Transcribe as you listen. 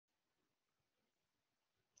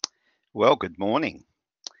Well, good morning.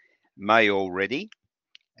 May already,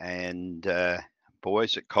 and boy,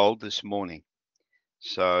 is it cold this morning.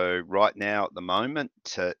 So right now at the moment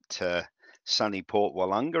at sunny Port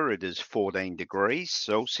Wollonga, it is 14 degrees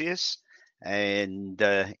Celsius, and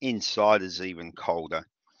inside is even colder.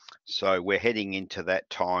 So we're heading into that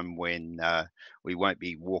time when we won't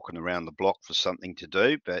be walking around the block for something to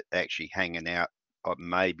do, but actually hanging out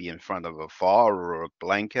maybe in front of a fire or a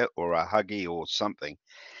blanket or a huggy or something.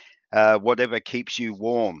 Whatever keeps you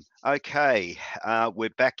warm. Okay, we're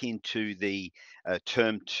back into the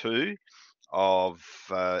term two of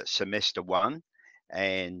semester one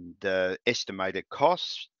and estimated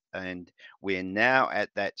costs. And we're now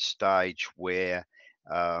at that stage where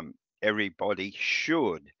um, everybody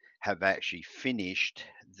should have actually finished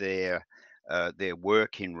their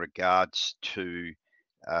work in regards to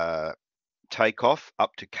uh, takeoff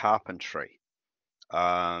up to carpentry.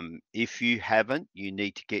 If you haven't, you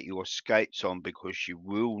need to get your skates on because you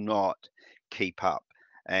will not keep up.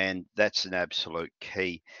 And that's an absolute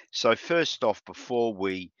key. So, first off, before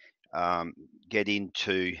we um, get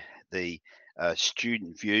into the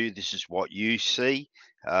student view, this is what you see.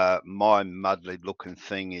 My muddly looking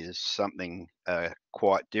thing is something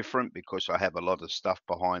quite different because I have a lot of stuff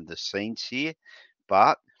behind the scenes here,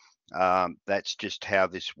 but that's just how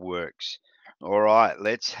this works. All right,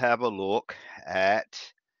 let's have a look at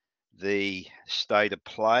the state of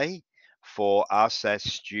play for us as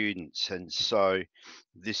students. And so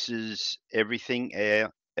this is everything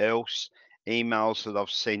else, emails that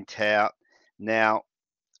I've sent out. Now,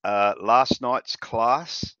 last night's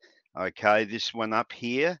class, okay, this one up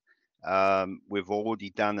here, we've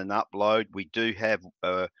already done an upload. We do have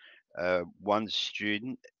one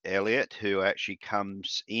student, Elliot, who actually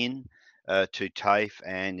comes in to TAFE.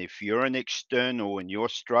 And if you're an external and you're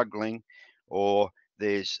struggling, or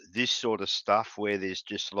there's this sort of stuff where there's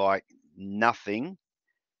just like nothing,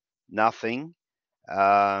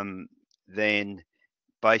 um, then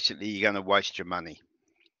basically you're going to waste your money.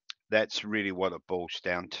 That's really what it boils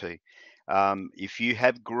down to. If you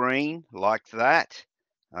have green like that,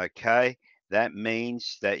 okay, that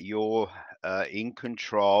means that you're in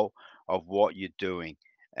control of what you're doing,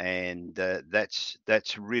 and that's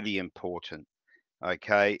really important.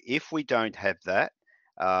 Okay, if we don't have that,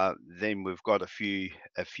 then we've got a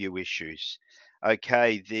few issues.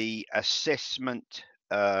 Okay, the assessment,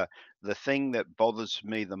 the thing that bothers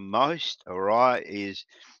me the most, all right, is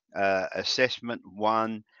assessment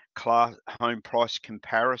one, class home price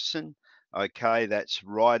comparison. Okay, that's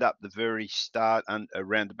right up the very start and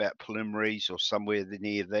around about preliminaries or somewhere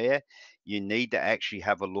near there. You need to actually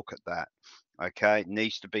have a look at that. Okay, it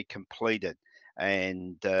needs to be completed,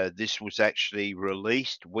 and this was actually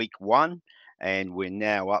released week one, and we're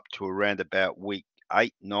now up to around about week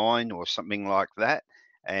 8, 9, or something like that,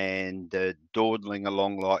 and dawdling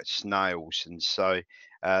along like snails. And so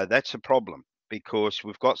that's a problem because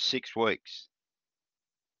we've got 6 weeks,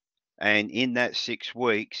 and in that 6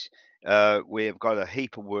 weeks, we've got a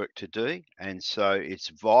heap of work to do, and so it's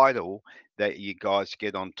vital that you guys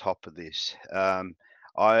get on top of this.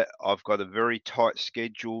 I've got a very tight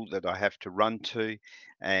schedule that I have to run to,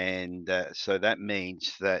 and so that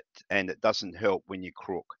means that, and it doesn't help when you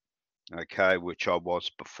crook, okay, which I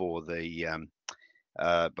was before the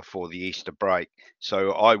Easter break.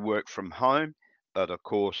 So I work from home, but of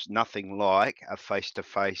course, nothing like a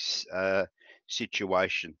face-to-face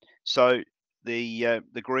situation. So the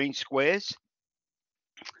green squares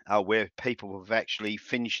are where people have actually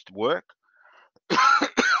finished work.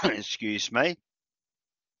 Excuse me.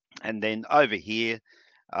 And then over here,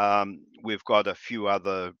 we've got a few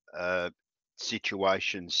other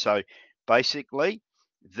situations. So basically,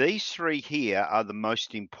 these three here are the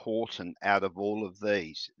most important out of all of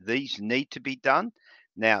these. These need to be done.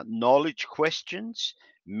 Now, knowledge questions,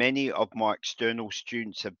 many of my external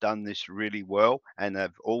students have done this really well and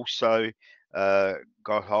have also uh,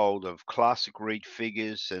 got hold of classic read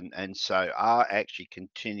figures, and so are actually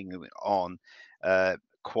continuing on uh,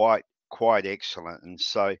 quite excellent. And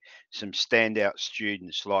so some standout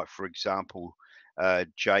students, like for example,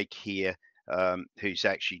 Jake here, who's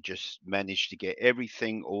actually just managed to get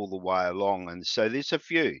everything all the way along. And so there's a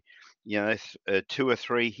few, two or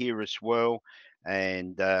three here as well.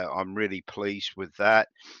 And I'm really pleased with that.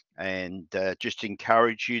 And just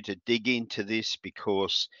encourage you to dig into this,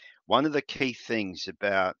 because one of the key things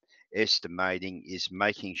about estimating is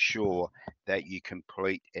making sure that you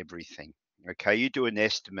complete everything. Okay, you do an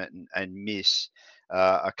estimate and miss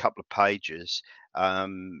a couple of pages,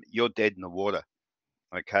 you're dead in the water.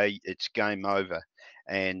 Okay, it's game over.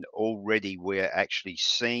 And already we're actually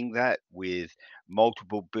seeing that with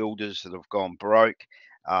multiple builders that have gone broke.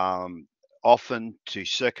 often to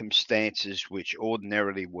circumstances which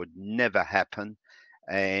ordinarily would never happen.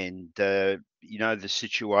 And, the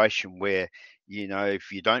situation where,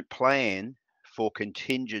 if you don't plan for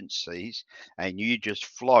contingencies and you just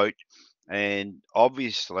float, and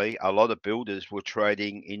obviously a lot of builders were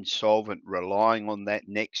trading insolvent, relying on that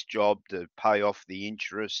next job to pay off the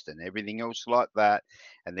interest and everything else like that.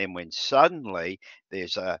 And then when suddenly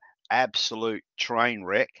there's a absolute train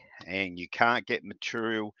wreck and you can't get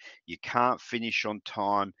material, you can't finish on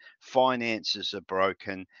time, finances are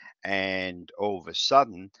broken, and all of a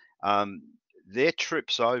sudden, um, their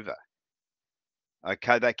trip's over.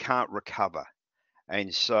 Okay, they can't recover.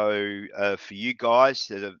 And so, for you guys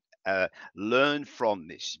that have learned from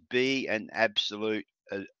this, be an absolute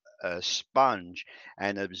sponge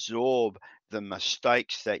and absorb the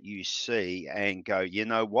mistakes that you see and go, you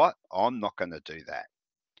know what? I'm not going to do that.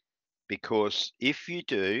 Because if you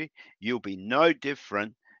do, you'll be no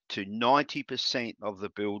different to 90% of the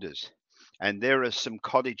builders. And there are some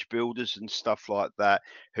cottage builders and stuff like that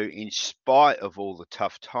who, in spite of all the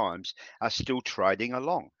tough times, are still trading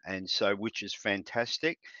along. And so, which is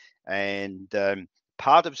fantastic. And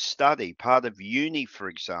part of study, part of uni, for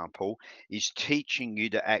example, is teaching you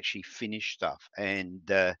to actually finish stuff. And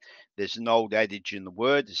there's an old adage in the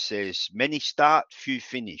word that says, many start, few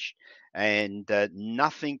finish. And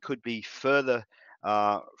nothing could be further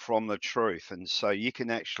from the truth. And so you can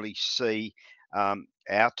actually see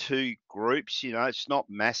our two groups. It's not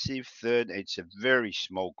massive. It's a very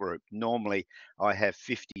small group. Normally, I have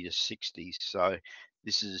 50 to 60, so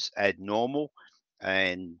this is abnormal.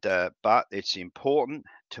 And but it's important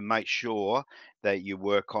to make sure that you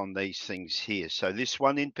work on these things here. So this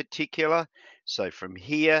one in particular. So from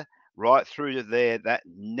here right through to there, that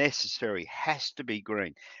necessary has to be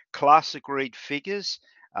green. Class agreed figures.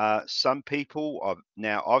 Some people,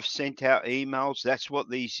 I've sent out emails. That's what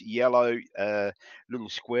these yellow little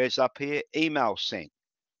squares up here, email sent.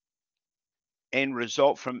 End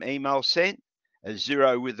result from email sent, a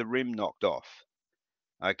 0 with the rim knocked off.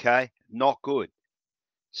 Okay, not good.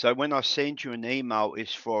 So when I send you an email,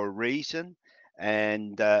 it's for a reason,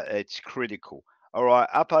 and it's critical. All right,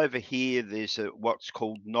 up over here, there's what's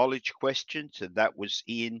called knowledge questions, and that was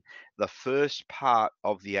in the first part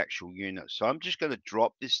of the actual unit. So I'm just going to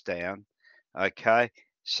drop this down. Okay,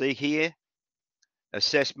 see here,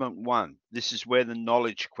 assessment 1. This is where the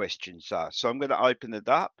knowledge questions are. So I'm going to open it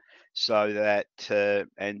up so that,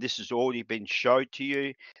 and this has already been showed to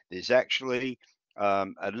you. There's actually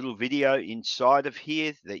a little video inside of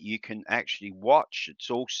here that you can actually watch. It's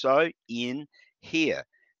also in here.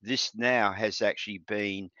 This now has actually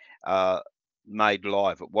been made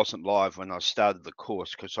live. It wasn't live when I started the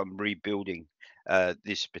course because I'm rebuilding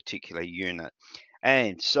this particular unit.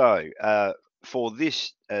 And so for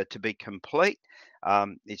this to be complete,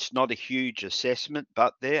 it's not a huge assessment,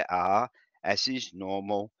 but there are, as is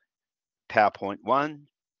normal, PowerPoint 1,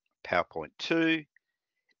 PowerPoint 2,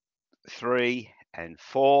 3, and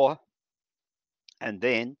 4, and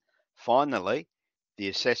then finally the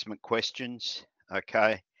assessment questions.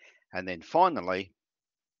 Okay, and then finally,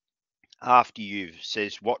 after you've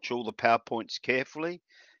says watch all the PowerPoints carefully,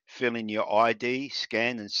 fill in your ID,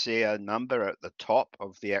 scan and CO number at the top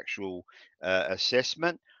of the actual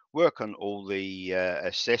assessment, work on all the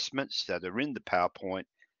assessments that are in the PowerPoint,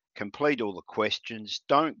 complete all the questions,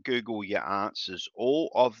 don't Google your answers.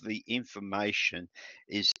 All of the information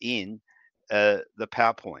is in the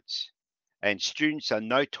PowerPoints. And students are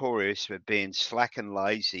notorious for being slack and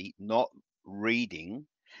lazy, not reading,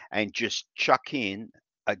 and just chuck in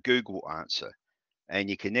a Google answer. And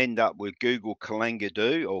you can end up with Google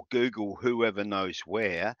Kalangadoo or Google whoever knows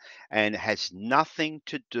where, and it has nothing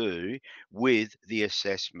to do with the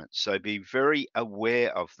assessment. So be very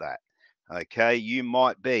aware of that. Okay, you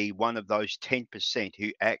might be one of those 10%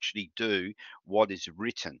 who actually do what is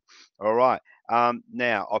written. All right,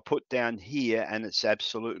 now I put down here, and it's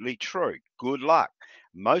absolutely true. Good luck.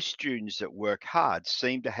 Most students that work hard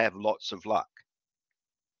seem to have lots of luck.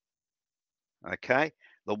 Okay,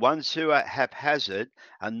 the ones who are haphazard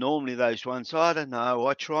are normally those ones, I don't know,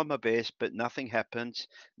 I try my best, but nothing happens.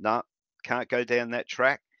 No, can't go down that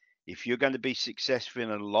track. If you're going to be successful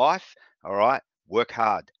in life, all right, work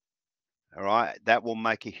hard. All right, that will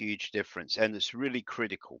make a huge difference, and it's really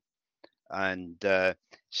critical. And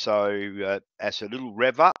so, as a little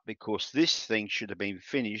rev up, because this thing should have been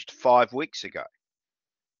finished 5 weeks ago.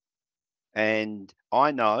 And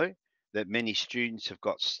I know that many students have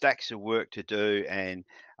got stacks of work to do and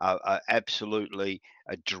are absolutely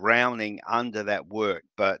drowning under that work.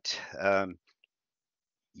 But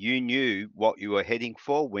you knew what you were heading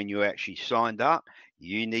for when you actually signed up.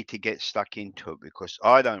 You need to get stuck into it because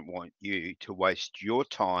I don't want you to waste your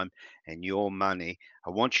time and your money. I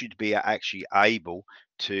want you to be actually able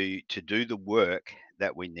to do the work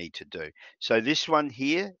that we need to do. So this one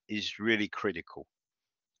here is really critical.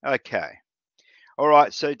 Okay. All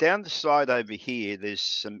right. So down the side over here, there's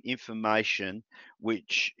some information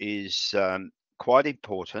which is quite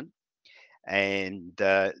important. And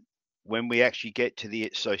when we actually get to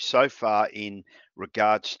the so far in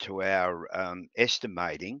regards to our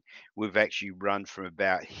estimating, we've actually run from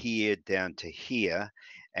about here down to here.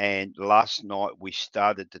 And last night we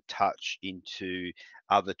started to touch into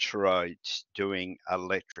other trades doing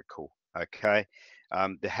electrical. Okay.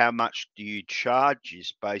 How much do you charge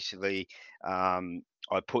is basically, I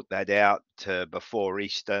put that out before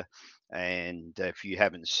Easter, and if you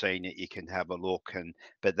haven't seen it, you can have a look. And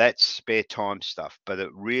but that's spare time stuff. But it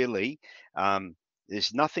really,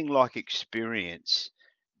 there's nothing like experience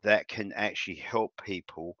that can actually help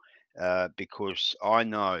people, because I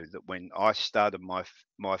know that when I started my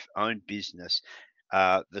own business,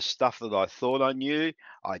 the stuff that I thought I knew,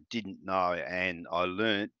 I didn't know, and I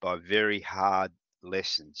learnt by very hard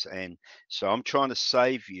lessons. And so I'm trying to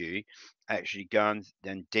save you actually going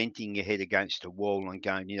and denting your head against a wall and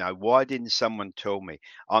going, why didn't someone tell me?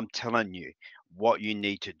 I'm telling you what you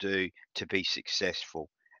need to do to be successful,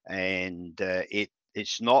 and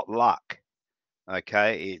it's not luck.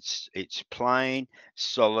 Okay, it's plain,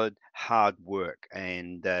 solid, hard work,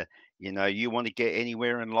 and you want to get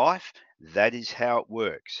anywhere in life. That is how it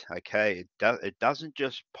works. Okay, it doesn't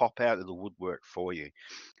just pop out of the woodwork for you.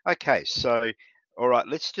 Okay, so all right,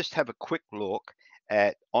 let's just have a quick look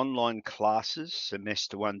at online classes,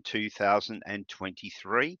 semester one,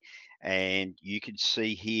 2023, and you can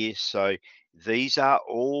see here. So these are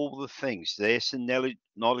all the things. There's the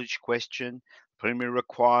knowledge question, primary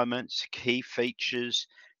requirements, key features,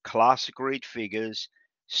 class agreed figures,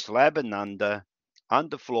 slab and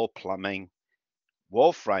underfloor plumbing,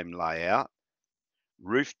 wall frame layout,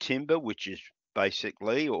 roof timber, which is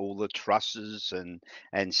basically all the trusses and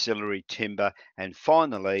ancillary timber, and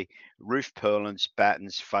finally roof purlins,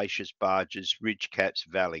 battens, fascias, barges, ridge caps,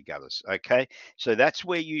 valley gutters. Okay, so that's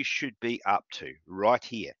where you should be up to right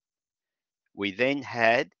here. We then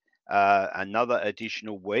had another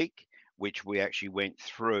additional week, which we actually went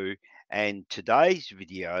through, and today's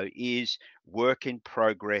video is work in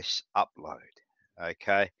progress upload.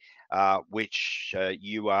 Okay, which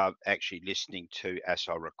you are actually listening to as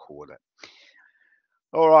I record it.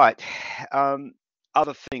 All right. Um,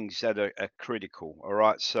 Other things that are critical. All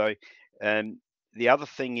right. So the other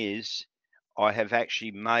thing is I have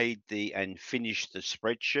actually made and finished the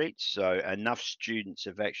spreadsheet. So enough students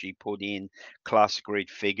have actually put in class agreed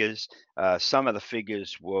figures. Some of the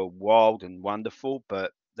figures were wild and wonderful,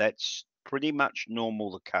 but that's pretty much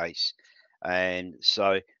normal the case. And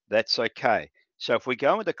so that's okay. So if we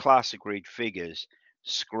go into class agreed figures,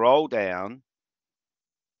 scroll down.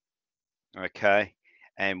 Okay,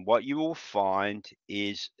 and what you will find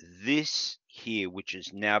is this here, which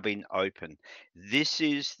has now been opened. This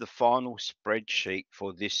is the final spreadsheet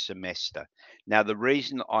for this semester. Now, the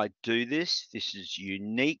reason I do this is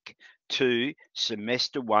unique to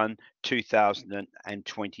semester one,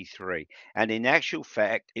 2023. And in actual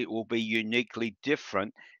fact, it will be uniquely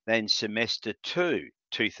different than semester two,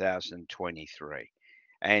 2023.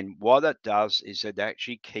 And what it does is it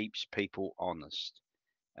actually keeps people honest.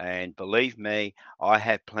 And believe me, I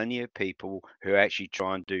have plenty of people who actually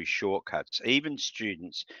try and do shortcuts, even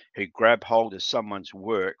students who grab hold of someone's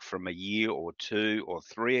work from a year or two or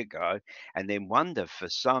three ago and then wonder for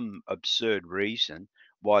some absurd reason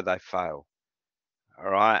why they fail.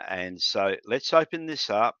 All right. And so let's open this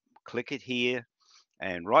up, click it here,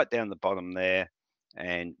 and right down the bottom there,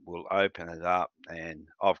 and we'll open it up. And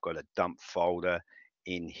I've got a dump folder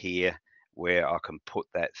in here where I can put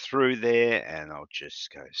that through there, and I'll just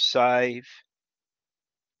go save.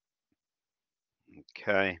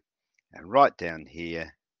 Okay, and right down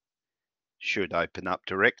here should open up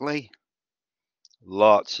directly.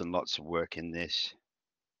 Lots and lots of work in this.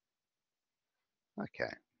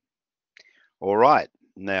 Okay, all right,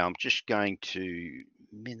 now I'm just going to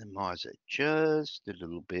minimize it just a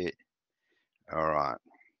little bit. All right,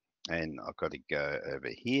 and I've got to go over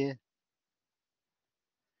here.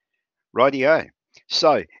 Rightio.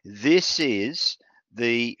 So this is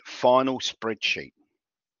the final spreadsheet.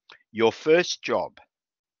 Your first job,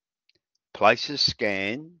 place a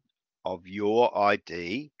scan of your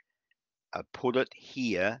ID, put it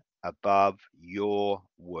here above your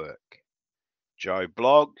work. Joe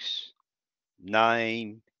Blogs,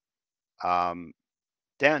 name.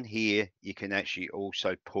 Down here, you can actually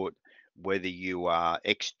also put whether you are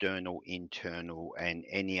external, internal, and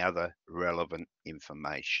any other relevant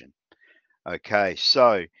information. Okay,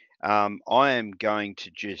 so I am going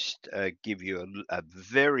to just give you a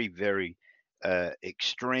very, very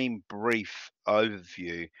extreme brief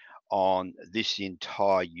overview on this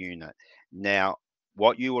entire unit. Now,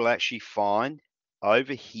 what you will actually find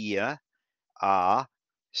over here are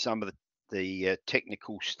some of the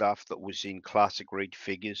technical stuff that was in classic read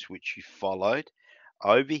figures, which you followed.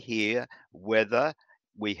 Over here, whether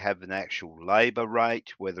we have an actual labor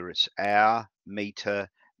rate, whether it's hour, meter,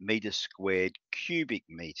 meter squared, cubic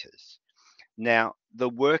meters. Now, the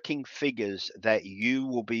working figures that you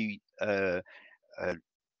will be uh,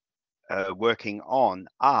 working on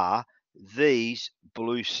are these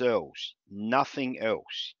blue cells, nothing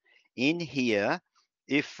else. In here,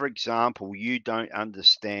 if, for example, you don't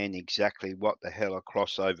understand exactly what the hell a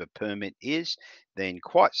crossover permit is, then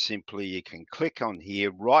quite simply you can click on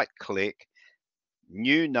here, right click,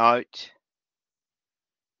 new note,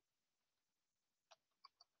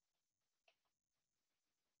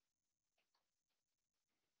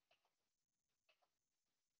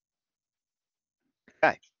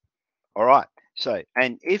 okay, all right. So,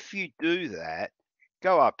 and if you do that,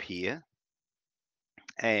 go up here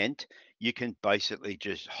and you can basically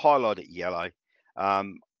just highlight it yellow.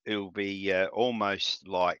 It'll be almost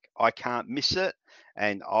like I can't miss it,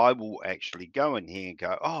 and I will actually go in here and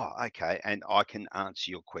go, oh, okay, and I can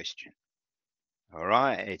answer your question. All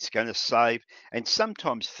right, it's going to save, and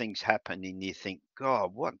sometimes things happen, and you think,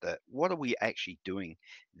 God, what are we actually doing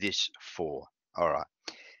this for? All right.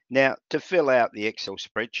 Now, to fill out the Excel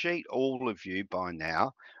spreadsheet, all of you by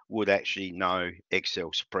now would actually know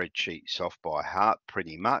Excel spreadsheets off by heart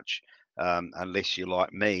pretty much, unless you're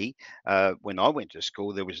like me. When I went to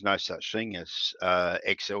school, there was no such thing as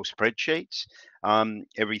Excel spreadsheets.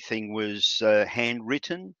 Everything was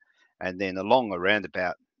handwritten, and then along around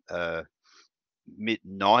about uh, mid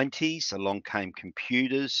 90s, along came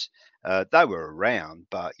computers. They were around,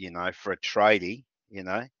 but for a tradie,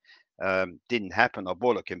 didn't happen. I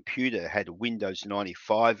bought a computer, it had a Windows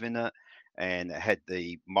 95 in it, and it had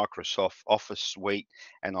the Microsoft Office suite,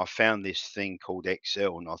 and I found this thing called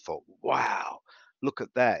Excel, and I thought, wow, look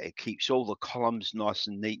at that. It keeps all the columns nice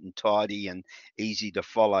and neat and tidy and easy to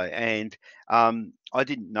follow. And I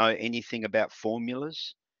didn't know anything about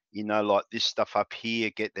formulas. Like this stuff up here,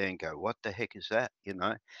 get there and go, what the heck is that?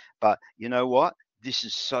 But you know what? This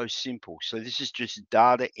is so simple. So this is just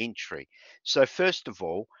data entry. So first of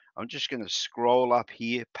all, I'm just going to scroll up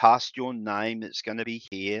here past your name. It's going to be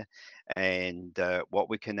here. And what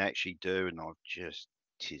we can actually do, and I'll just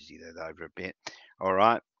tizzy that over a bit. All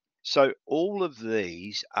right. So all of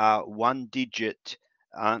these are 1-digit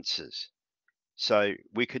answers. So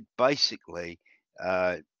we could basically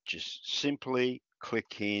just simply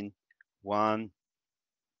click in one.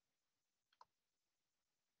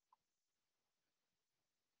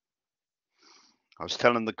 I was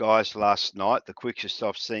telling the guys last night, the quickest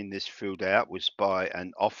I've seen this filled out was by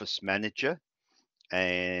an office manager,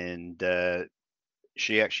 and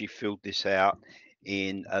she actually filled this out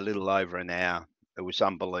in a little over an hour. It was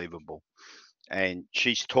unbelievable. And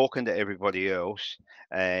she's talking to everybody else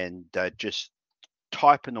and just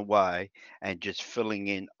typing away and just filling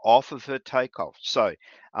in off of her takeoff. So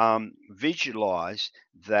visualize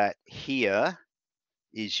that here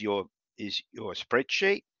is your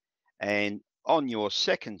spreadsheet, and on your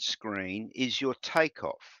second screen is your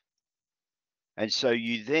takeoff. And so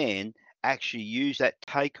you then actually use that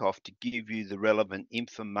takeoff to give you the relevant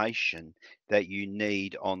information that you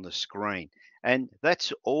need on the screen. And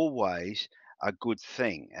that's always a good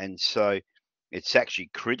thing. And so it's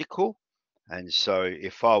actually critical. And so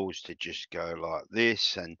if I was to just go like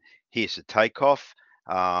this, and here's the takeoff,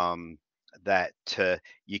 that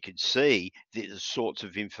you could see the sorts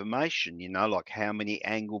of information, like how many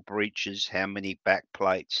angle breaches, how many back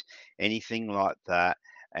plates, anything like that.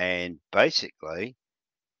 And basically,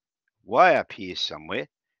 way up here somewhere,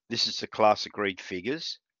 this is the classic read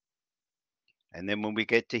figures. And then when we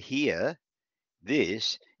get to here,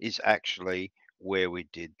 this is actually where we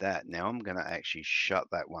did that. Now I'm going to actually shut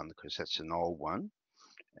that one because that's an old one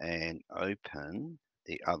and open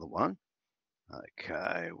the other one.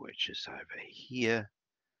 Okay, which is over here.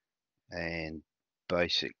 And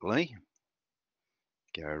basically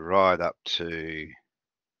go right up to,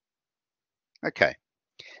 okay.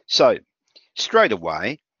 So straight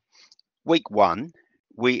away, week one,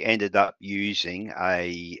 we ended up using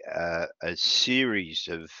a series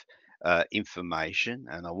of information,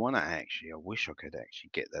 and I wish I could actually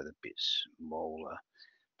get that a bit smaller,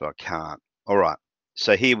 but I can't. All right,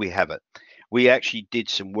 so here we have it. we actually did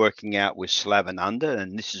some working out with slab and under,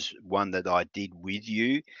 and this is one that I did with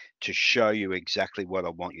you to show you exactly what I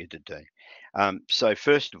want you to do. So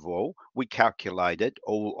first of all, we calculated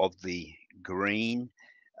all of the green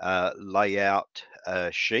layout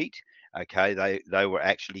sheet. Okay, they were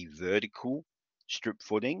actually vertical strip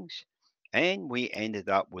footings, and we ended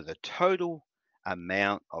up with a total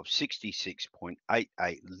amount of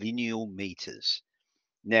 66.88 lineal meters.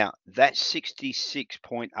 Now, that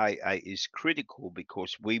 66.88 is critical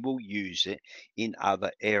because we will use it in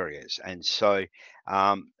other areas. And so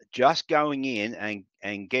just going in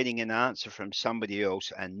and getting an answer from somebody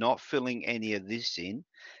else and not filling any of this in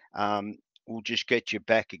will just get you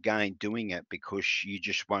back again doing it because you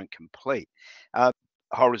just won't complete.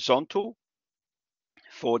 Horizontal,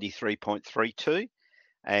 43.32.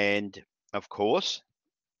 And of course,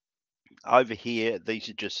 over here, these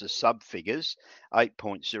are just the sub figures,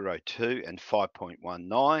 8.02 and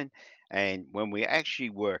 5.19. And when we actually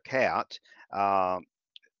work out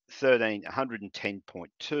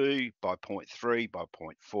 110.2 by 0.3 by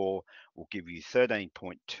 0.4 will give you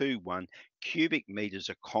 13.21 cubic meters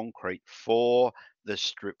of concrete for the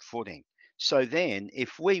strip footing. So then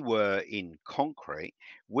if we were in concrete,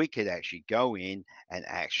 we could actually go in and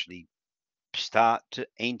actually start to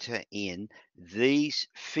enter in these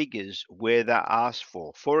figures where they're asked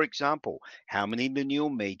for. For example, how many lineal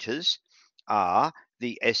meters are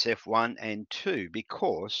the SF1 and 2?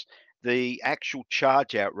 Because the actual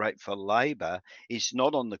charge out rate for labor is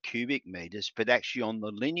not on the cubic meters, but actually on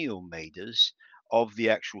the lineal meters of the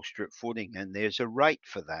actual strip footing. And there's a rate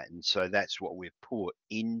for that. And so that's what we've put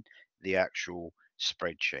in the actual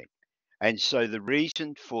spreadsheet. And so the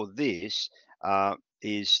reason for this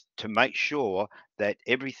is to make sure that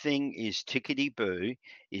everything is tickety-boo,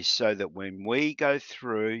 is so that when we go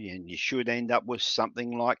through, and you should end up with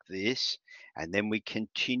something like this, and then we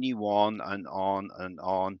continue on and on and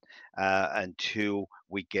on until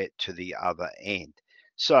we get to the other end.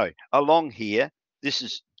 So along here, this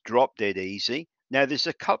is drop dead easy. Now there's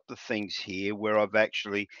a couple of things here where I've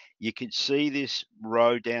actually, you can see this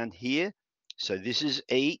row down here. So this is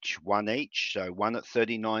one each. So one at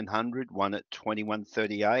 3,900, one at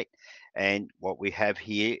 2138. And what we have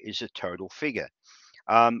here is a total figure.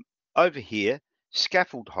 Over here,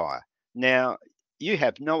 scaffold hire. Now, you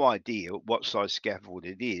have no idea what size scaffold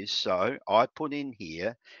it is. So I put in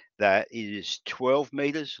here that it is 12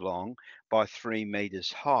 meters long by 3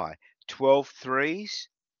 meters high. 12 threes.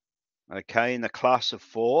 Okay, in the class of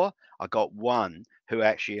 4, I got one who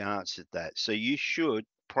actually answered that. So you should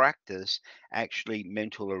practice actually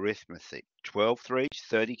mental arithmetic. 12 threes,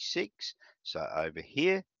 36. So over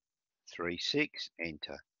here, 36,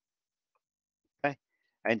 enter. Okay,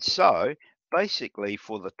 and so basically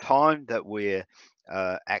for the time that we're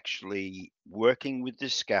actually working with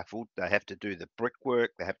this scaffold, they have to do the brickwork,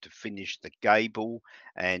 they have to finish the gable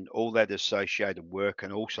and all that associated work,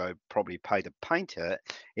 and also probably pay to paint it.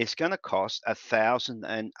 It's going to cost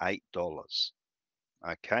 $1,008.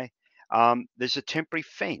 Okay, there's a temporary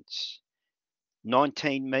fence,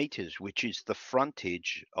 19 meters, which is the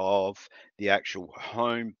frontage of the actual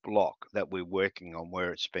home block that we're working on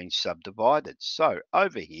where it's been subdivided. So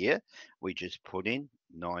over here, we just put in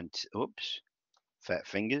fat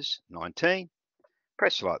fingers, 19,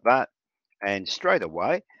 press like that, and straight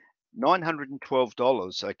away,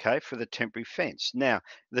 $912, okay, for the temporary fence. Now,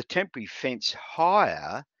 the temporary fence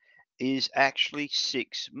hire is actually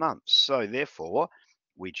 6 months. So therefore,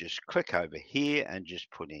 we just click over here and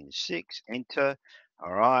just put in 6, enter.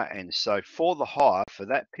 All right, and so for the hire for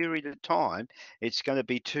that period of time, it's going to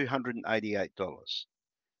be $288.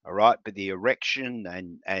 All right, but the erection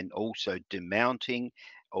and also demounting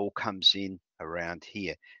all comes in around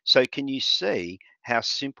here. So can you see how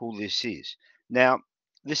simple this is? Now,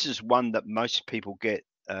 this is one that most people get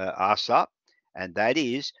asked up, and that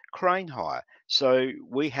is crane hire. So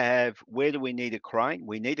we have, where do we need a crane?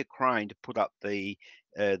 We need a crane to put up the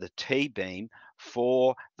T-beam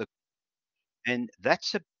for the, and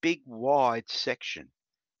that's a big wide section.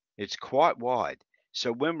 It's quite wide.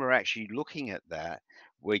 So when we're actually looking at that,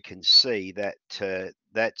 we can see that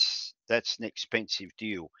that's an expensive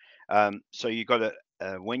deal. So you got to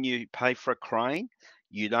when you pay for a crane,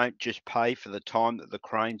 you don't just pay for the time that the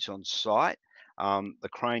crane's on site. The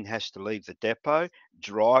crane has to leave the depot,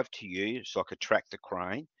 drive to you. It's like a tractor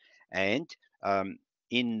crane, and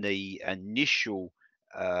in the initial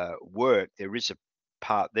work, there is a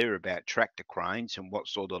part there about tractor cranes and what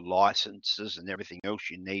sort of licenses and everything else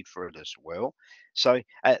you need for it as well. So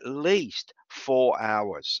at least 4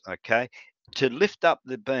 hours, okay? To lift up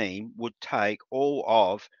the beam would take all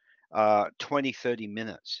of 20, 30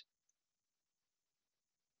 minutes.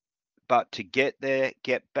 but to get there,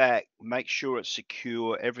 get back, make sure it's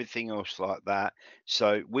secure, everything else like that.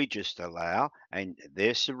 So we just allow, and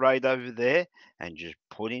there's the rate over there, and just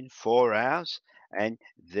put in 4 hours, and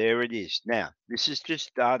there it is. Now, this is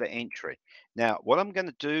just data entry. Now, what I'm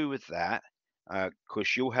going to do with that,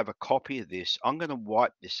 because you'll have a copy of this, I'm going to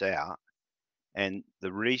wipe this out. And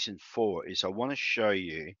the reason for it is I want to show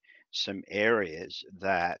you some areas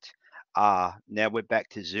that are, now we're back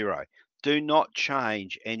to zero. Do not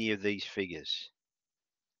change any of these figures.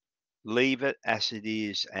 Leave it as it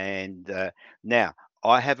is. And now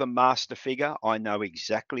I have a master figure. I know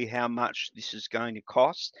exactly how much this is going to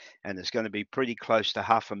cost, and it's going to be pretty close to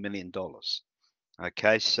 $500,000.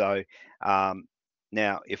 Okay, so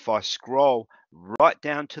now if I scroll right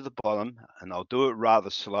down to the bottom, and I'll do it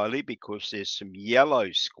rather slowly because there's some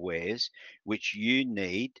yellow squares which you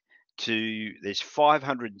need to, there's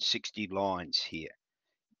 560 lines here.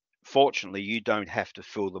 Fortunately, you don't have to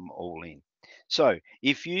fill them all in. So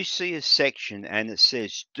if you see a section and it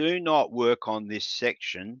says do not work on this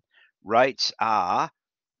section, rates are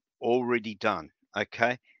already done.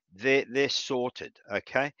 Okay, they're sorted.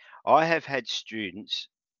 Okay, I have had students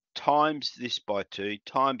times this by 2,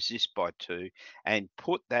 times this by 2, and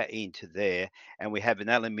put that into there, and we have an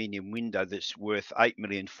aluminium window that's worth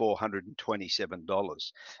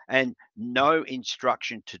 $8,427,000, and no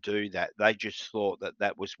instruction to do that. They just thought that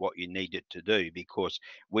that was what you needed to do because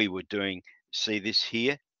we were doing, see this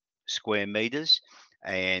here, square meters,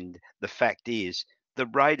 and the fact is the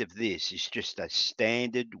rate of this is just a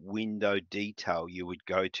standard window detail you would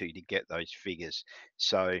go to get those figures.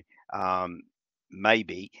 So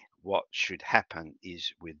maybe what should happen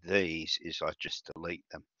is with these is I just delete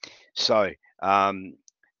them. So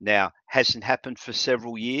now hasn't happened for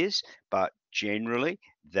several years, but generally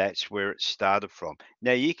that's where it started from.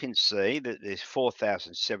 Now you can see that there's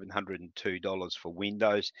 $4,702 for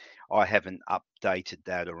Windows. I haven't updated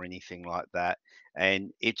that or anything like that,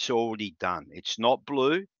 and it's already done. It's not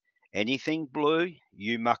blue. Anything blue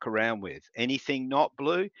you muck around with. Anything not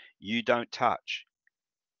blue you don't touch.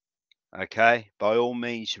 Okay, by all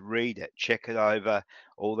means read it, check it over,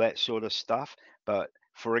 all that sort of stuff. But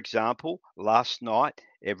for example, last night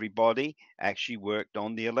everybody actually worked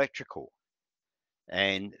on the electrical,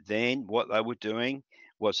 and then what they were doing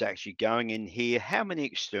was actually going in here, how many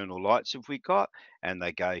external lights have we got? And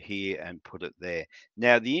they go here and put it there.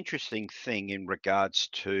 Now, the interesting thing in regards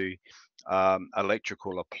to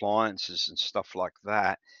electrical appliances and stuff like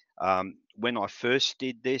that, when I first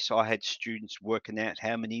did this, I had students working out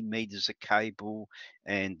how many meters of cable,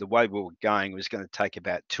 and the way we were going was going to take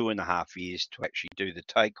about 2.5 years to actually do the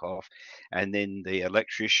takeoff. And then the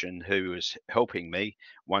electrician who was helping me,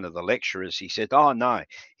 one of the lecturers, he said, "Oh no,"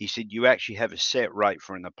 he said, "you actually have a set rate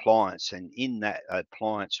for an appliance, and in that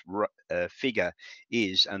appliance figure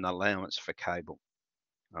is an allowance for cable."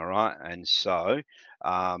 All right, and so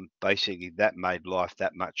basically that made life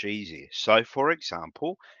that much easier. So, for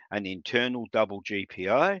example, an internal double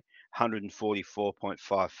GPO,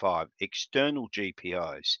 144.55, external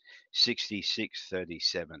GPOs,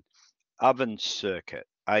 6637, oven circuit,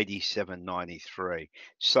 8793.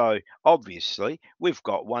 So obviously we've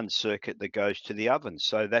got one circuit that goes to the oven,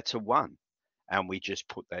 so that's a 1, and we just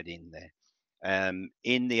put that in there.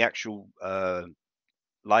 In the actual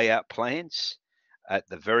layout plans, at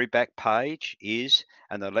the very back page is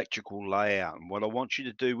an electrical layout, and what I want you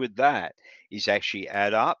to do with that is actually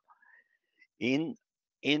add up in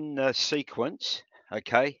the sequence,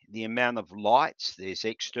 okay, the amount of lights. There's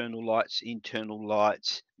external lights, internal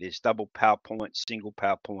lights, there's double power points, single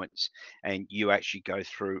power points, and you actually go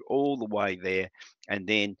through all the way there, and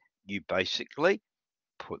then you basically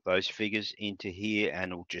put those figures into here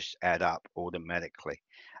and it'll just add up automatically.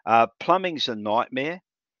 Plumbing's a nightmare.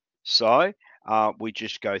 So we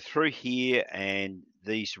just go through here, and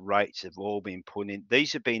these rates have all been put in.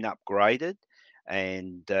 These have been upgraded,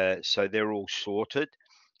 and so they're all sorted.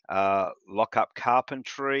 Lock-up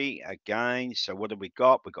carpentry again. So what have we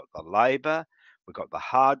got? We've got the labor, we've got the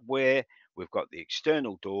hardware, we've got the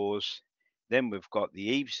external doors, then we've got the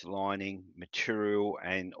eaves lining, material,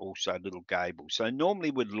 and also little gable. So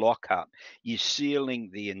normally with lock-up, you're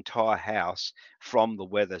sealing the entire house from the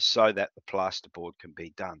weather so that the plasterboard can be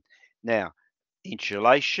done. Now,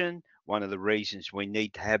 insulation, one of the reasons we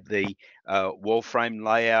need to have the wall frame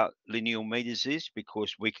layout lineal meters is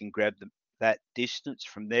because we can grab that distance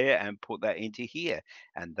from there and put that into here,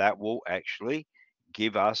 and that will actually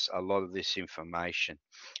give us a lot of this information.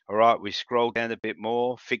 All right, we scroll down a bit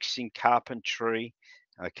more, fixing carpentry.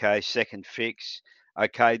 Okay, second fix.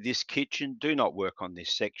 Okay, this kitchen, do not work on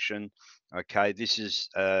this section. Okay, this is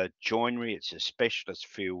joinery, it's a specialist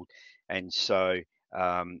field, and so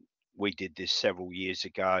we did this several years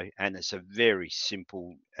ago, and it's a very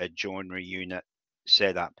simple joinery unit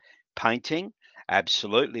setup. Painting,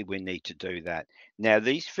 absolutely, we need to do that. Now,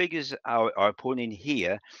 these figures I put in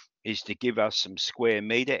here is to give us some square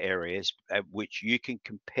meter areas at which you can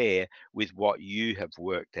compare with what you have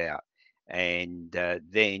worked out. And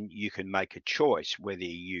then you can make a choice whether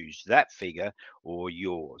you use that figure or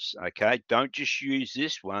yours. Okay, don't just use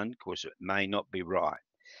this one because it may not be right.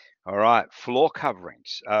 All right, floor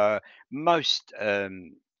coverings. Most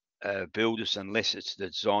builders, unless it's the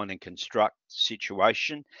design and construct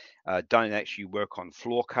situation, don't actually work on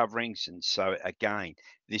floor coverings. And so, again,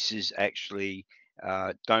 this is actually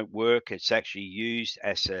don't work. It's actually used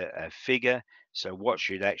as a figure. So, what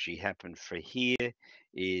should actually happen for here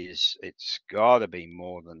is it's got to be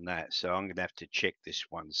more than that. So, I'm going to have to check this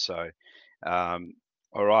one. So, um,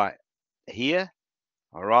 all right, here.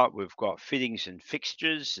 All right, we've got fittings and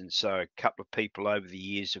fixtures, and so a couple of people over the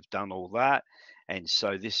years have done all that, and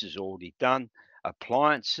so this is already done.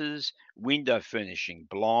 Appliances, window furnishing,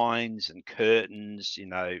 blinds and curtains,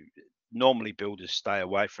 normally builders stay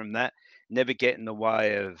away from that. Never get in the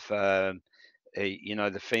way of the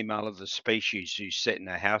female of the species who's setting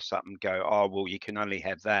their house up and go, oh, well, you can only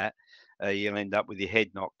have that. You'll end up with your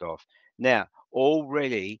head knocked off. Now,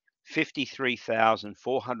 already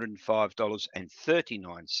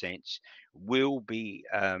 $53,405.39 will be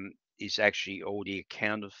is actually already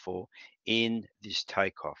accounted for in this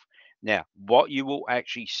takeoff. Now, what you will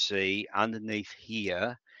actually see underneath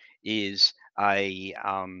here is a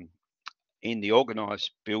in the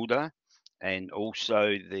organized builder and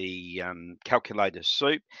also the calculator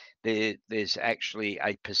soup, there's actually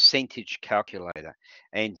a percentage calculator.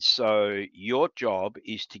 And so your job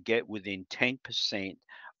is to get within 10%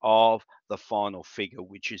 of the final figure,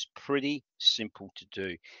 which is pretty simple to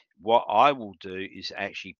do. What I will do is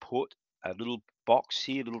actually put a little box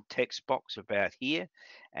here, little text box about here,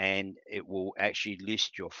 and it will actually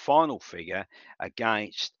list your final figure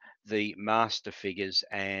against the master figures,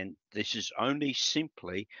 and this is only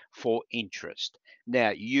simply for interest. Now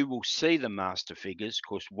you will see the master figures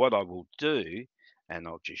because what I will do, and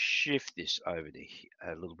I'll just shift this over to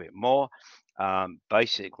a little bit more,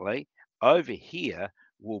 basically over here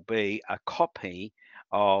will be a copy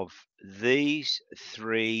of these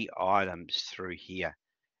three items through here,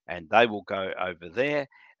 and they will go over there.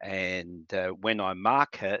 And when I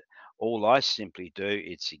mark it, all I simply do,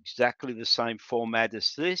 it's exactly the same format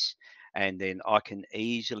as this, and then I can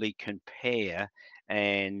easily compare.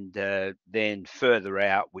 And then further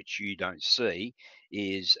out, which you don't see,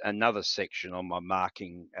 is another section on my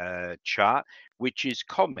marking chart, which is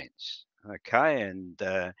comments. Okay, and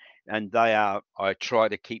they are. I try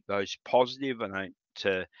to keep those positive. I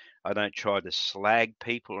don't try to slag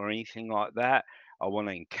people or anything like that. I want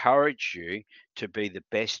to encourage you to be the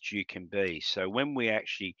best you can be. So when we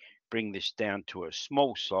actually bring this down to a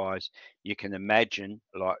small size, you can imagine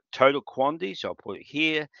like total quantities. I'll put it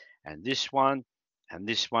here and this one and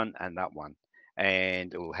this one and that one.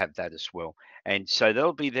 And it will have that as well. And so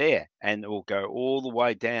they'll be there and it will go all the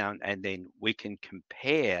way down, and then we can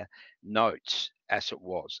compare notes as it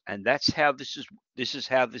was. And that's how this is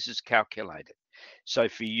how this is calculated. So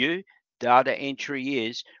for you, data entry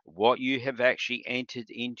is what you have actually entered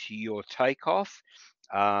into your takeoff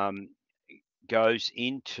um, goes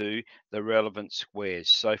into the relevant squares.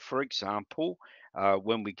 So for example,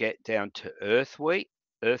 when we get down to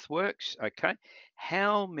earthworks, okay,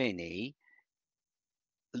 how many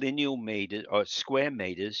lineal meters or square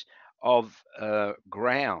meters of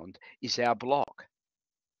ground is our block?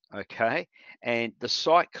 Okay, and the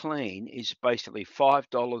site clean is basically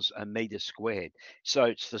 $5 a meter squared. So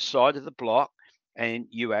it's the side of the block, and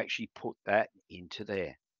you actually put that into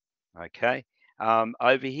there. Okay,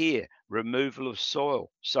 over here, removal of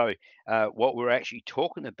soil. So what we're actually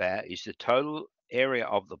talking about is the total area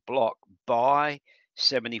of the block by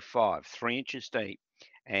 75, 3 inches deep,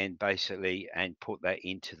 and basically and put that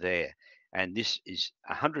into there. And this is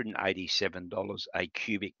 $187 a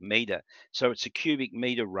cubic meter. So it's a cubic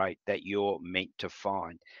meter rate that you're meant to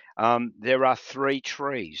find. There are 3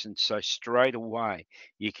 trees, and so straight away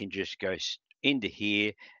you can just go into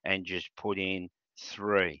here and just put in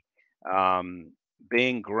 3. Um,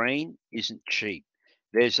 Being green isn't cheap.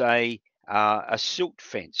 There's a silt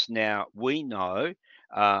fence. Now we know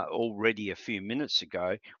already a few minutes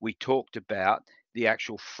ago we talked about the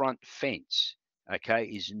actual front fence. Okay,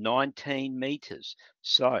 is 19 meters.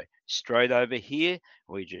 So straight over here,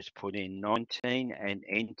 we just put in 19 and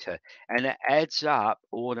enter, and it adds up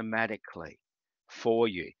automatically for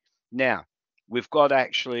you. Now we've got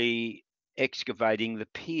actually excavating the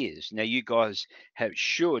piers. Now, you guys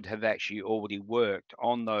should have actually already worked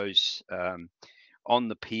on those on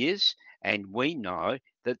the piers, and we know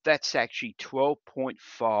that that's actually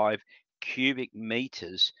 12.5 cubic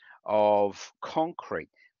meters of concrete,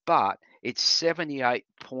 but it's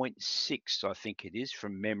 78.6, I think it is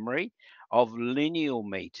from memory, of lineal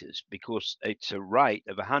meters, because it's a rate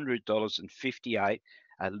of $100.58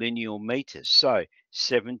 a lineal meter. So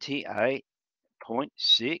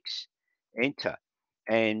 78.6, enter.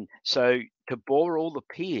 And so to bore all the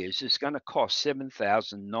piers is going to cost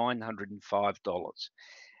 $7,905.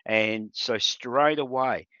 And so straight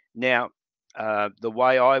away, now the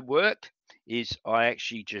way I work is I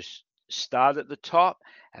actually just start at the top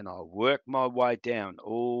and I work my way down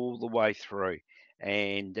all the way through.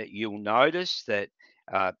 And you'll notice that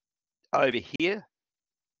over here,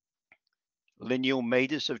 lineal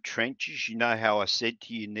meters of trenches. You know how I said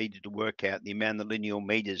to you, you needed to work out the amount of lineal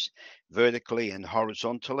meters vertically and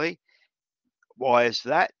horizontally. Why is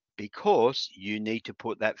that? Because you need to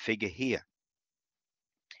put that figure here.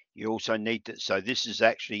 You also need to, so this is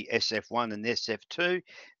actually SF1 and SF2.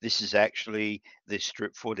 This is actually the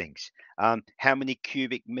strip footings. How many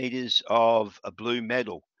cubic meters of a blue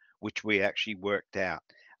metal, which we actually worked out.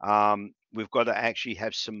 We've got to actually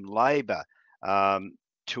have some labor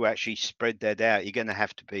to actually spread that out. You're going to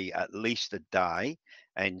have to be at least a day.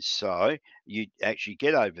 And so you actually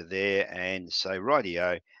get over there and say,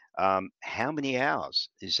 rightio, how many hours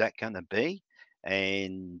is that going to be?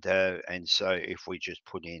 And so if we just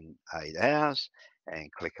put in 8 hours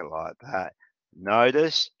and click it like that,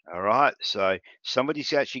 notice, all right, so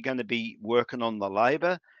somebody's actually going to be working on the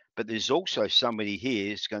labor, but there's also somebody here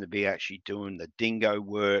who's going to be actually doing the dingo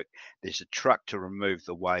work. There's a truck to remove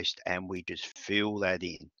the waste, and we just fill that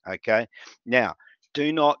in. Okay, now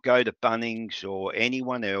do not go to Bunnings or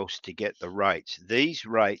anyone else to get the rates. These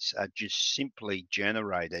rates are just simply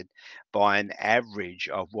generated by an average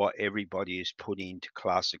of what everybody has put into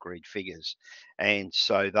class agreed figures. And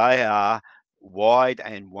so they are wide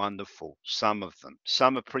and wonderful, some of them.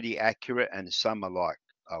 Some are pretty accurate and some are like,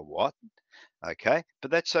 oh, what? Okay,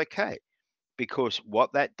 but that's okay, because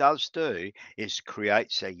what that does do is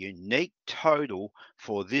creates a unique total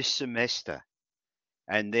for this semester.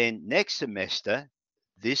 And then next semester,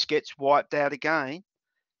 this gets wiped out again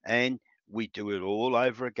and we do it all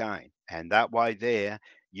over again. And that way there,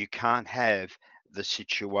 you can't have the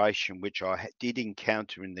situation which I did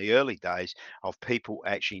encounter in the early days of people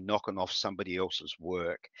actually knocking off somebody else's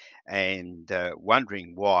work and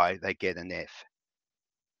wondering why they get an F.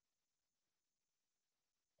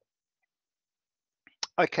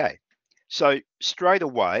 Okay, so straight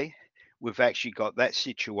away, we've actually got that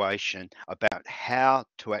situation about how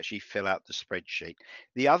to actually fill out the spreadsheet.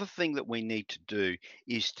 The other thing that we need to do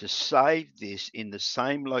is to save this in the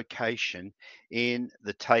same location in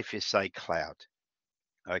the TAFE SA cloud.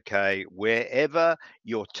 Okay, wherever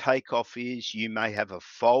your takeoff is, you may have a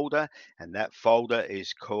folder, and that folder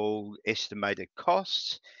is called estimated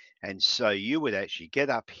costs. And so you would actually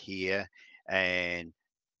get up here and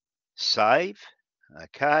save.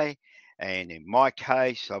 Okay, and in my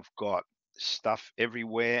case, I've got stuff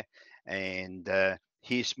everywhere, and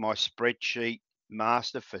here's my spreadsheet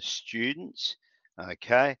master for students.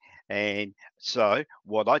 Okay, and so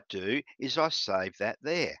what I do is I save that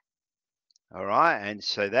there. All right, and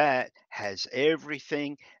so that has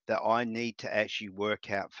everything that I need to actually work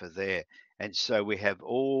out for there. And so we have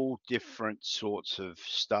all different sorts of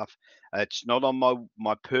stuff. It's not on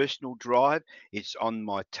my personal drive, it's on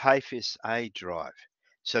my TAFE A drive.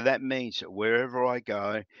 So that means that wherever I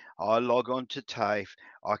go, I log on to TAFE,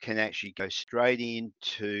 I can actually go straight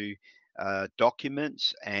into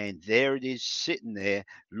documents, and there it is sitting there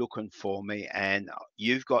looking for me, and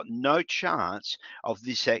you've got no chance of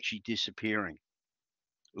this actually disappearing,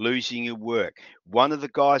 losing your work. One of the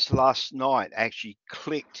guys last night actually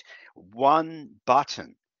clicked one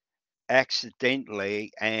button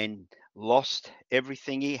accidentally and lost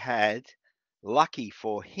everything he had. Lucky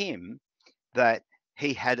for him that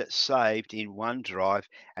he had it saved in OneDrive,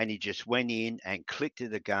 and he just went in and clicked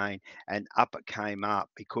it again, and up it came up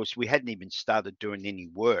because we hadn't even started doing any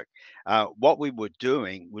work. What we were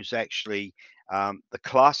doing was actually the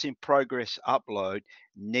class in progress upload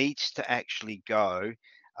needs to actually go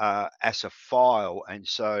as a file. And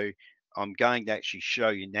so I'm going to actually show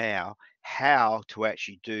you now how to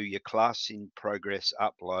actually do your class in progress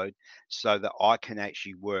upload so that I can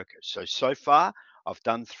actually work it. So far, I've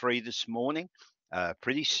done 3 this morning,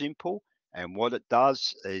 pretty simple. And what it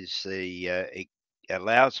does is it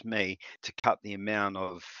allows me to cut the amount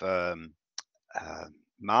of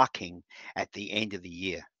marking at the end of the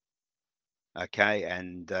year. Okay,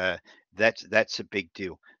 and that's a big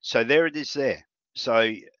deal. So there it is there.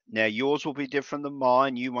 So now yours will be different than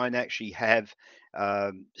mine. You won't actually have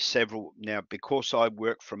several now because I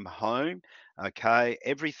work from home. Okay,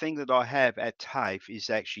 everything that I have at TAFE is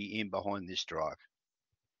actually in behind this drive.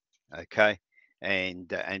 Okay,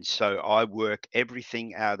 and so I work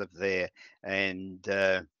everything out of there, and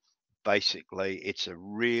basically it's a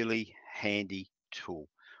really handy tool.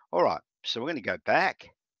 All right, so we're going to go back.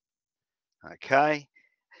 Okay,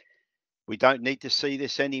 we don't need to see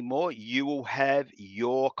this anymore. You will have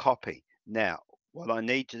your copy. Now, what I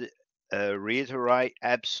need to reiterate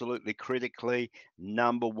absolutely critically,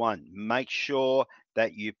 number one, make sure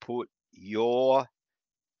that you put your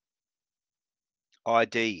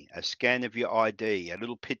ID, a scan of your ID, a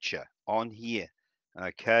little picture on here.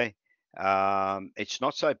 Okay. It's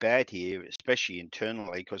not so bad here, especially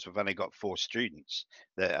internally, because we've only got 4 students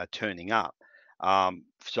that are turning up.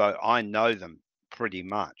 So I know them pretty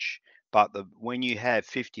much. But when you have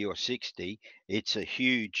 50 or 60, it's a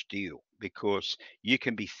huge deal because you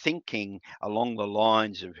can be thinking along the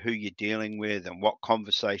lines of who you're dealing with and what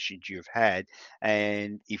conversations you've had.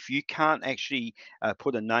 And if you can't actually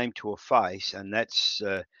put a name to a face, and that's,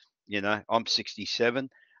 I'm 67.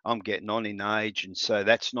 I'm getting on in age, and so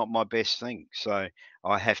that's not my best thing. So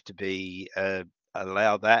I have to be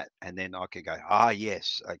allow that, and then I can go,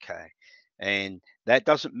 yes, okay. And that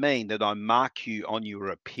doesn't mean that I mark you on your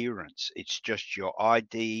appearance. It's just your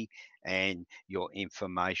ID and your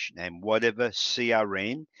information and whatever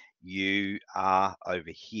CRN you are over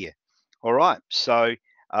here. All right. So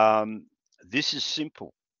this is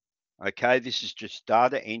simple. Okay, this is just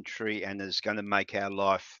data entry and it's going to make our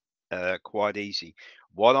life quite easy.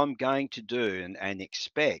 What I'm going to do and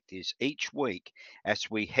expect is each week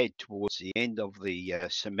as we head towards the end of the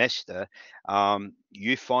semester,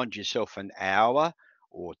 you find yourself an hour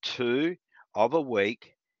or two of a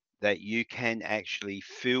week that you can actually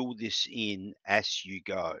fill this in as you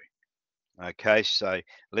go. Okay, so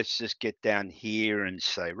let's just get down here and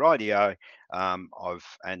say, rightio,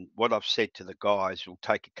 and what I've said to the guys will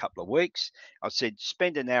take a couple of weeks. I said,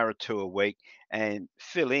 spend an hour or two a week and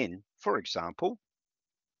fill in, for example,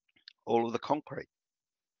 all of the concrete.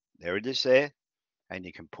 There it is there, and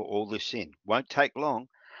you can put all this in. Won't take long.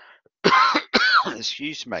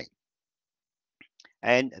 Excuse me.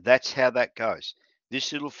 And that's how that goes.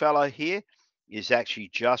 This little fellow here is actually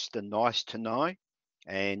just a nice to know,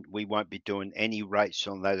 and we won't be doing any rates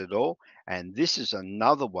on that at all. And this is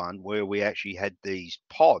another one where we actually had these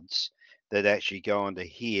pods that actually go under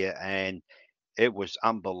here, and it was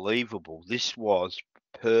unbelievable. This was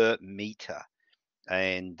per meter.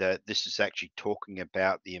 And this is actually talking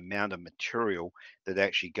about the amount of material that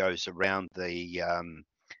actually goes around the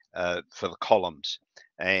for the columns,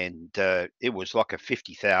 and it was like a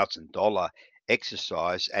 $50,000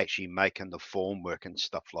 exercise actually making the formwork and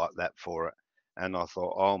stuff like that for it. And I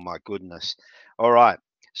thought, oh my goodness. All right,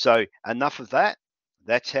 so enough of that.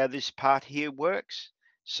 That's how this part here works.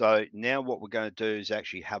 So now what we're going to do is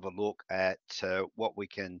actually have a look at what we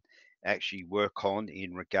can actually work on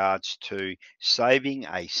in regards to saving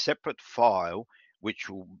a separate file which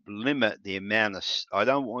will limit the amount of I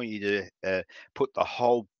don't want you to put the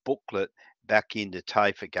whole booklet back into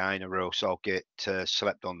TAFE again, or else I'll get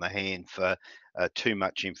slapped on the hand for too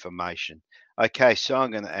much information. Okay, so I'm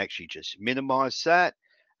going to actually just minimize that,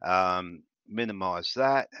 and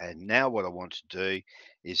now what I want to do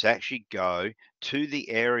is actually go to the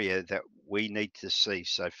area that we need to see.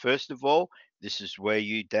 So first of all, this is where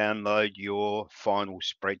you download your final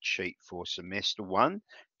spreadsheet for semester 1,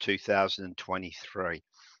 2023.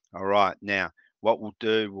 All right, now what we'll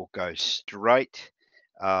do, we'll go straight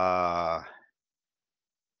over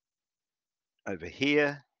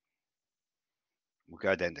here. We'll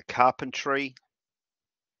go down to carpentry,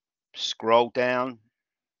 scroll down.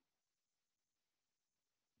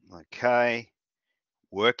 Okay,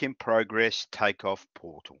 work in progress, takeoff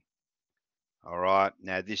portal. All right,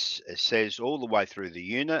 now this says all the way through the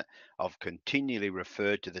unit, I've continually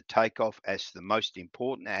referred to the takeoff as the most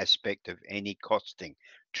important aspect of any costing.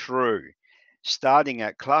 True. Starting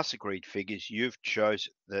at class agreed figures, you've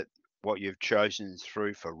chosen that what you've chosen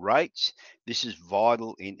through for rates. This is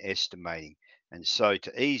vital in estimating. And so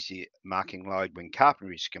to ease the marking load when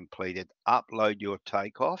carpentry is completed, upload your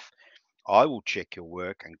takeoff. I will check your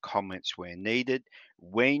work and comments where needed.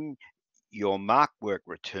 When your mark work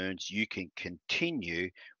returns, you can continue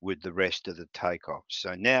with the rest of the takeoff.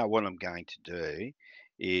 So now what I'm going to do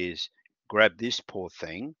is grab this poor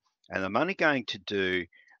thing, and I'm only going to do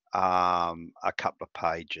a couple of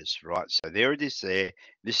pages, right? So there it is there.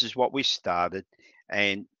 This is what we started.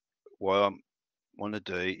 And well, want to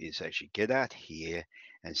do is actually get out here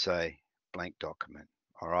and say blank document.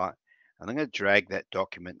 All right. And I'm going to drag that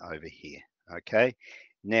document over here. Okay.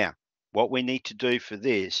 Now, what we need to do for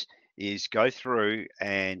this is go through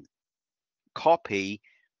and copy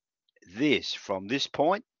this from this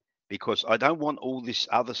point, because I don't want all this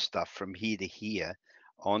other stuff from here to here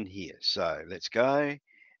on here. So let's go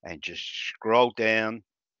and just scroll down,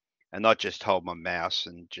 and I just hold my mouse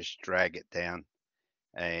and just drag it down,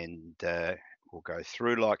 and we'll go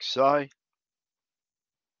through like so.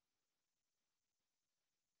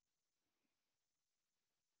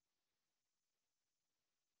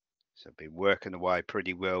 So I've been working away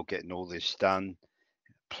pretty well, getting all this done.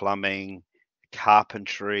 Plumbing,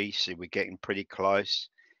 carpentry, see we're getting pretty close.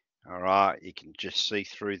 All right, you can just see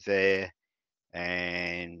through there.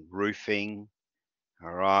 And roofing,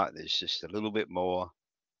 all right, there's just a little bit more.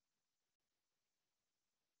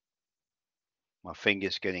 My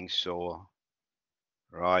finger's getting sore.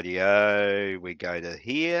 Rightio, we go to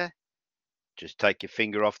here. Just take your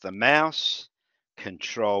finger off the mouse,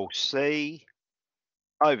 Control C,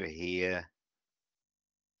 over here,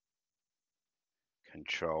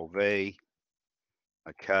 Control V.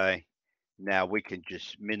 Okay, now we can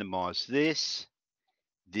just minimize this.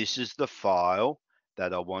 This is the file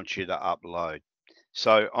that I want you to upload.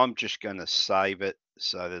 So I'm just going to save it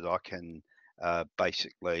so that I can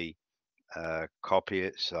basically copy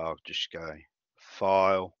it. So I'll just go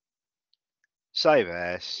File, Save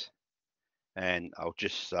As, and I'll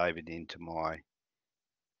just save it into my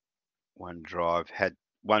OneDrive.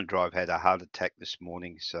 OneDrive had a heart attack this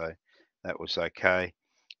morning, so that was okay.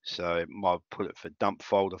 So I'll put it for dump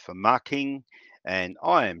folder for marking, and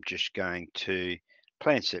I am just going to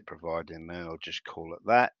plan set provider, and then I'll just call it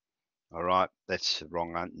that. All right, that's the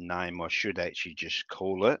wrong name. I should actually just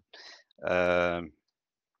call it.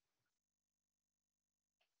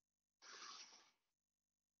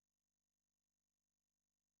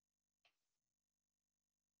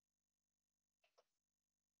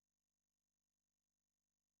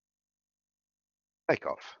 Take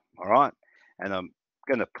off. All right, and I'm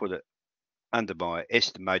going to put it under my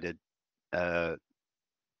estimated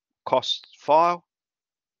cost file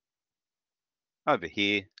over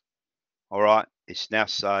here. All right, it's now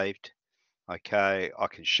saved. Okay, I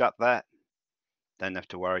can shut that. Don't have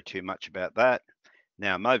to worry too much about that.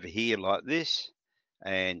 Now I'm over here like this.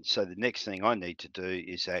 And so the next thing I need to do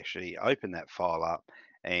is actually open that file up.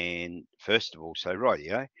 And first of all, so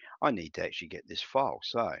rightio, I need to actually get this file.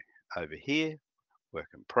 So over here, work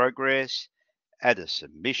in progress, add a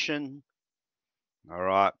submission. All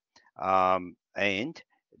right. And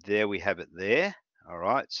there we have it there. All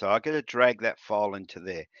right. So I got to drag that file into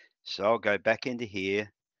there. So I'll go back into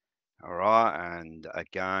here. All right. And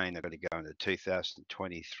again, I've got to go into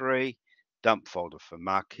 2023, dump folder for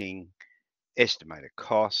marking, estimated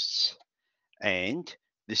costs. And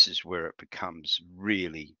this is where it becomes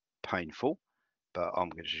really painful. But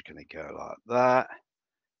I'm just going to go like that.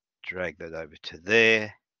 Drag that over to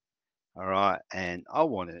there. All right. And I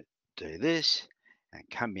want to do this and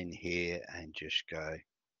come in here and just go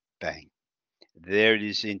bang. There it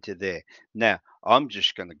is into there. Now I'm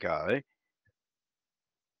just going to go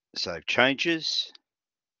save changes.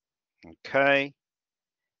 Okay.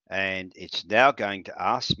 And it's now going to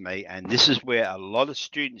ask me, and this is where a lot of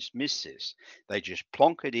students miss this. They just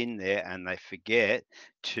plonk it in there and they forget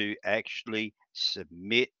to actually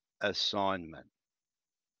submit assignment.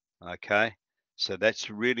 Okay. So that's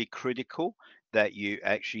really critical that you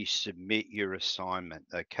actually submit your assignment.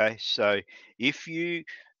 Okay. So if you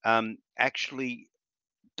actually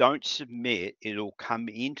don't submit, it'll come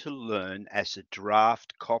into Learn as a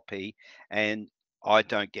draft copy and I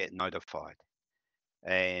don't get notified.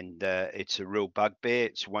 And it's a real bugbear.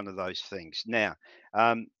 It's one of those things. Now,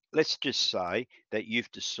 let's just say that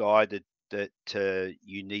you've decided that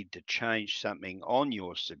you need to change something on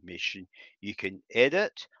your submission. You can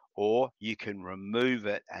edit or you can remove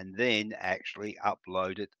it and then actually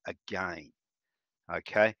upload it again.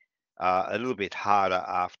 Okay. A little bit harder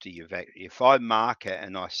after if I mark it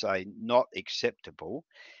and I say not acceptable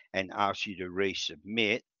and ask you to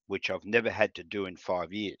resubmit, which I've never had to do in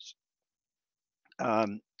 5 years,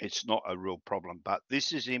 it's not a real problem. But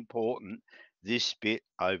this is important, this bit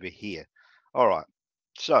over here. All right.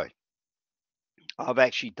 So I've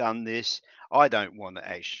actually done this. I don't want to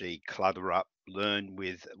actually clutter up Learn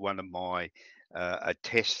with one of my a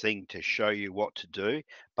test thing to show you what to do,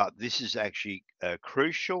 but this is actually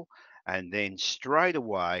crucial. And then straight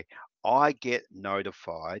away, I get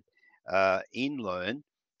notified in Learn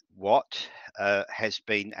what has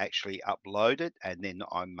been actually uploaded, and then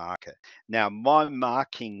I mark it. Now, my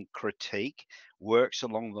marking critique works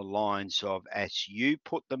along the lines of, as you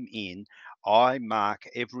put them in, I mark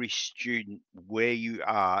every student where you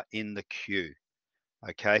are in the queue.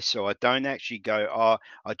 Okay, so I don't actually go, oh,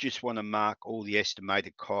 I just want to mark all the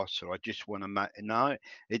estimated costs, or I just want to make, no,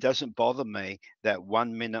 it doesn't bother me that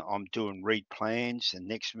 1 minute I'm doing read plans and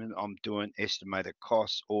next minute I'm doing estimated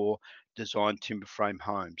costs or design timber frame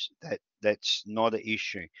homes. That's not an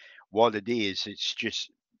issue. What it is, it's just,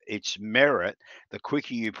 it's merit. The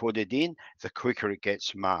quicker you put it in, the quicker it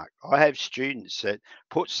gets marked. I have students that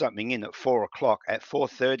put something in at 4 o'clock, at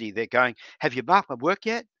 4:30, they're going, have you marked my work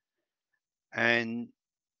yet? And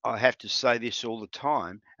I have to say this all the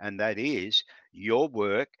time, and that is your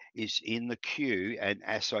work is in the queue, and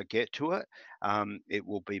as I get to it, it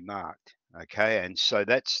will be marked. Okay, and so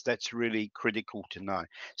that's really critical to know.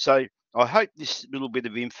 So I hope this little bit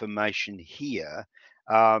of information here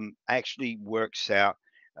actually works out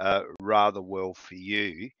rather well for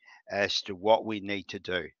you as to what we need to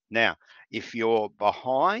do. Now, if you're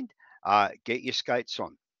behind, get your skates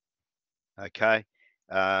on. Okay.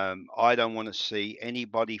 I don't want to see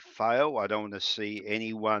anybody fail. I don't want to see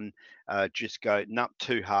anyone just go, not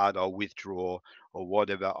too hard, I'll withdraw or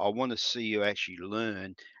whatever. I want to see you actually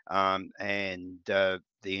learn. And the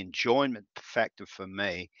enjoyment factor for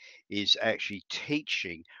me is actually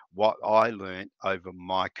teaching what I learned over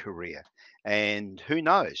my career. And who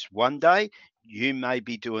knows, one day you may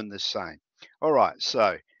be doing the same. All right.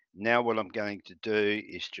 So now what I'm going to do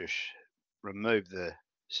is just remove the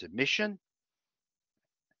submission.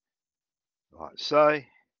 Like so.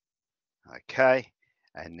 Okay,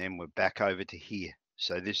 and then we're back over to here.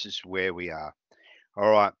 So this is where we are.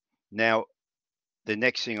 All right, now the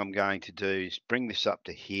next thing I'm going to do is bring this up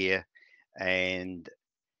to here and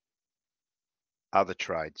other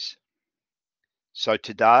trades. So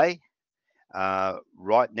today,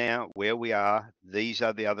 right now, where we are, these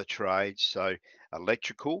are the other trades. So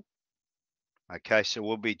electrical. Okay, so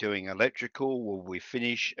we'll be doing electrical. We'll be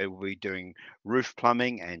finish. We'll be doing roof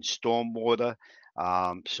plumbing and stormwater.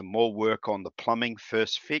 Some more work on the plumbing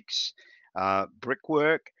first fix,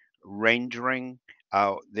 brickwork, rendering.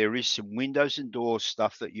 There is some windows and doors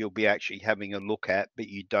stuff that you'll be actually having a look at, but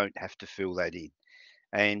you don't have to fill that in.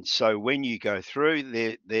 And so when you go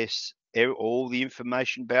through, there's all the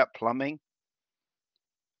information about plumbing,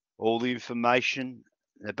 all the information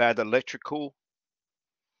about electrical.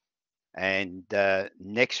 And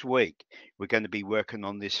next week, we're going to be working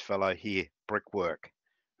on this fellow here, brickwork.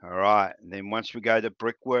 All right. And then once we go to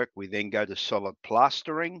brickwork, we then go to solid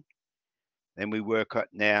plastering. Then we work at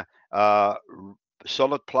now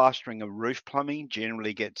solid plastering and roof plumbing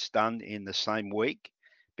generally gets done in the same week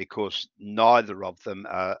because neither of them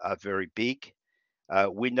are very big.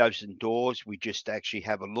 Windows and doors, we just actually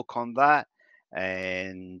have a look on that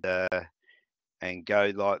and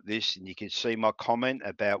go like this, and you can see my comment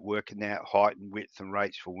about working out height and width and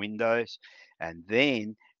rates for windows, and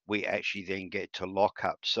then we actually then get to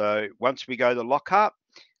lockup. So once we go to lockup,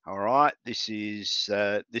 all right, this is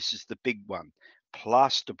the big one,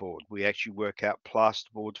 plasterboard. We actually work out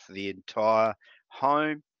plasterboard for the entire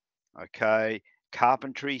home. Okay,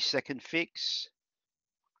 carpentry second fix,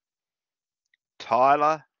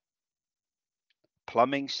 tiler,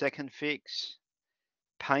 plumbing second fix,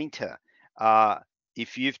 painter.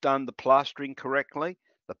 If you've done the plastering correctly,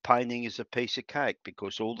 the painting is a piece of cake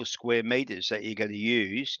because all the square meters that you're going to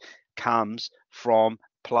use comes from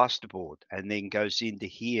plasterboard and then goes into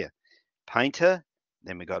here. Painter,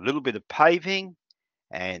 then we've got a little bit of paving,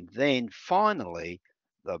 and then finally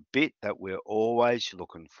the bit that we're always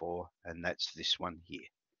looking for, and that's this one here.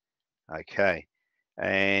 Okay.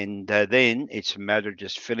 And then it's a matter of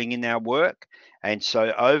just filling in our work. And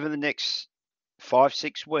so over the next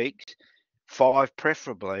 5-6 weeks, 5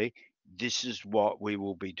 preferably, this is what we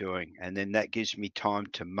will be doing. And then that gives me time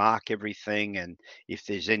to mark everything. And if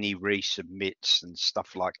there's any resubmits and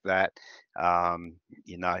stuff like that,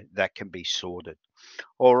 that can be sorted.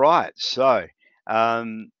 All right. So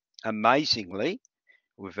amazingly,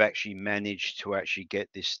 we've actually managed to actually get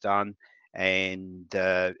this done, and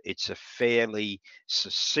it's a fairly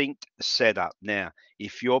succinct setup. Now,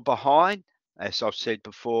 if you're behind, as I've said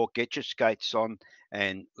before, get your skates on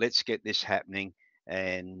and let's get this happening.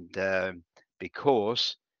 And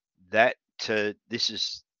because this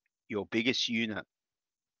is your biggest unit.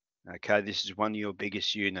 Okay, this is one of your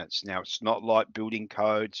biggest units. Now, it's not like building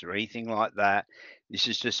codes or anything like that. This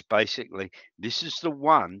is just basically, this is the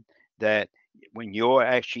one that when you're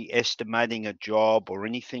actually estimating a job or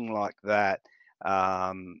anything like that,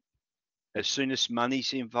 as soon as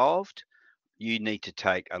money's involved, you need to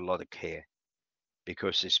take a lot of care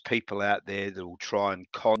because there's people out there that will try and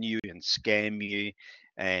con you and scam you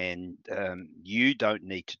and you don't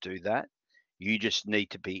need to do that. You just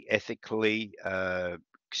need to be ethically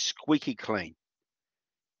squeaky clean,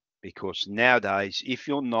 because nowadays, if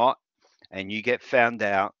you're not and you get found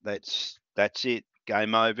out, that's it,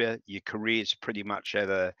 game over. Your career's pretty much at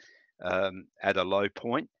a low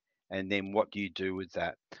point, and then what do you do with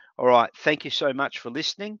that? All right, thank you so much for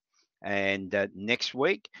listening, and next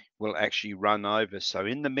week we'll actually run over. So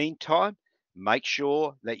in the meantime, make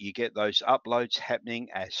sure that you get those uploads happening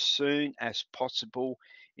as soon as possible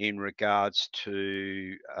in regards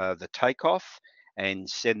to the takeoff, and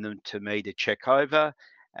send them to me to check over.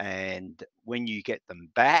 And when you get them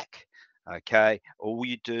back, okay, all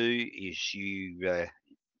you do is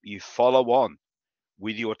you follow on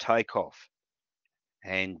with your takeoff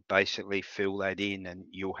and basically fill that in, and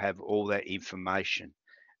you'll have all that information.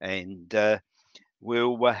 And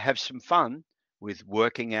we'll have some fun with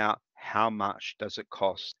working out how much does it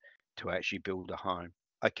cost to actually build a home.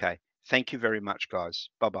 Okay, thank you very much, guys.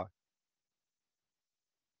 Bye bye.